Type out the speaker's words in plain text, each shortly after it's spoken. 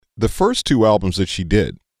the first two albums that she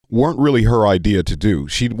did weren't really her idea to do.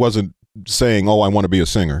 She wasn't saying, oh, I want to be a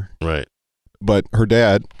singer. Right. But her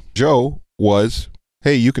dad, Joe, was,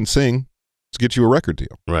 hey, you can sing. Let's get you a record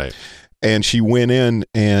deal. Right. And she went in,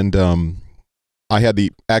 and I had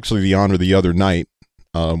the honor the other night.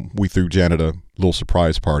 We threw Janet a little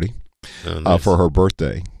surprise party for her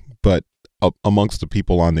birthday. But amongst the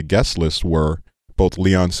people on the guest list were both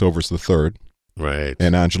Leon Silvers III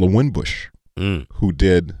and Angela Winbush, who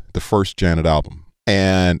did the first Janet album.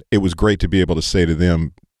 And it was great to be able to say to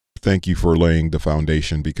them, thank you for laying the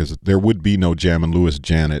foundation, because there would be no Jammin' Lewis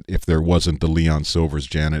Janet if there wasn't the Leon Silvers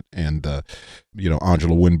Janet and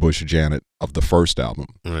Angela Winbush Janet of the first album.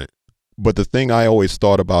 Right. But the thing I always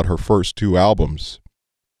thought about her first two albums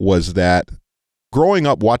was that growing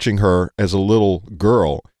up watching her as a little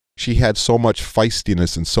girl, she had so much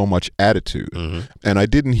feistiness and so much attitude. Mm-hmm. And I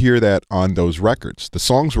didn't hear that on those records. The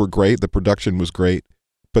songs were great, the production was great,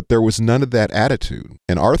 but there was none of that attitude.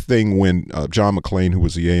 And our thing when John McClain, who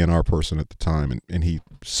was the A&R person at the time, and he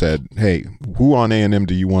said, hey, who on A&M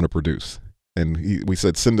do you want to produce? And we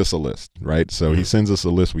said, send us a list, right? So he sends us a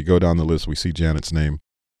list. We go down the list. We see Janet's name.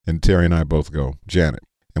 And Terry and I both go, Janet.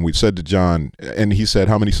 And we said to John, and he said,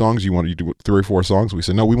 how many songs do you want to do? 3 or 4 songs? We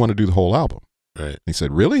said, no, we want to do the whole album. Right. He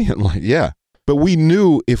said, really? And I'm like, yeah. But we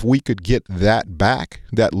knew if we could get that back,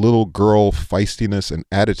 that little girl feistiness and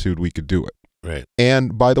attitude, we could do it. Right.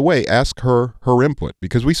 And by the way, ask her input,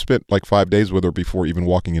 because we spent like 5 days with her before even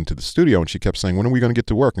walking into the studio, and she kept saying, when are we going to get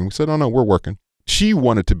to work? And we said, oh, no, we're working. She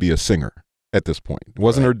wanted to be a singer at this point. It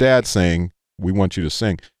wasn't her dad saying, we want you to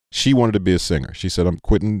sing. She wanted to be a singer. She said, I'm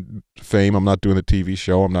quitting fame. I'm not doing a TV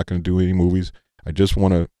show. I'm not going to do any movies. I just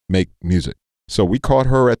want to make music. So we caught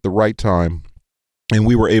her at the right time, and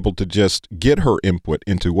we were able to just get her input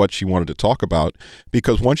into what she wanted to talk about,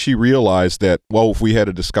 because once she realized that, well, if we had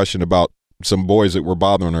a discussion about some boys that were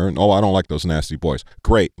bothering her, and oh, I don't like those nasty boys.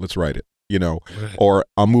 Great, let's write it. Right. Or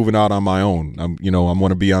I'm moving out on my own. I'm going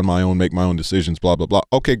to be on my own, make my own decisions, blah, blah, blah.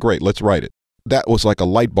 Okay, great, let's write it. That was like a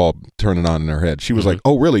light bulb turning on in her head. She was like,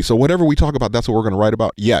 oh, really? So whatever we talk about, that's what we're going to write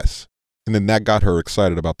about? Yes. And then that got her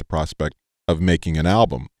excited about the prospect of making an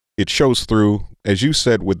album. It shows through, as you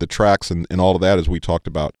said, with the tracks and all of that, as we talked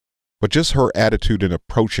about, but just her attitude in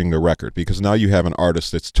approaching the record, because now you have an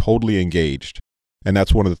artist that's totally engaged. And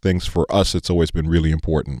that's one of the things for us that's always been really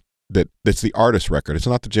important, that it's the artist record. It's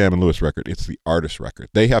not the Jammin' Lewis record. It's the artist record.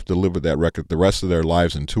 They have to live with that record the rest of their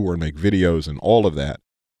lives and tour and make videos and all of that.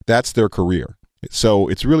 That's their career. So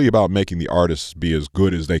it's really about making the artists be as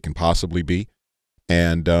good as they can possibly be.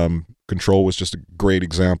 And Control was just a great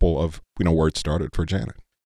example of, where it started for Janet.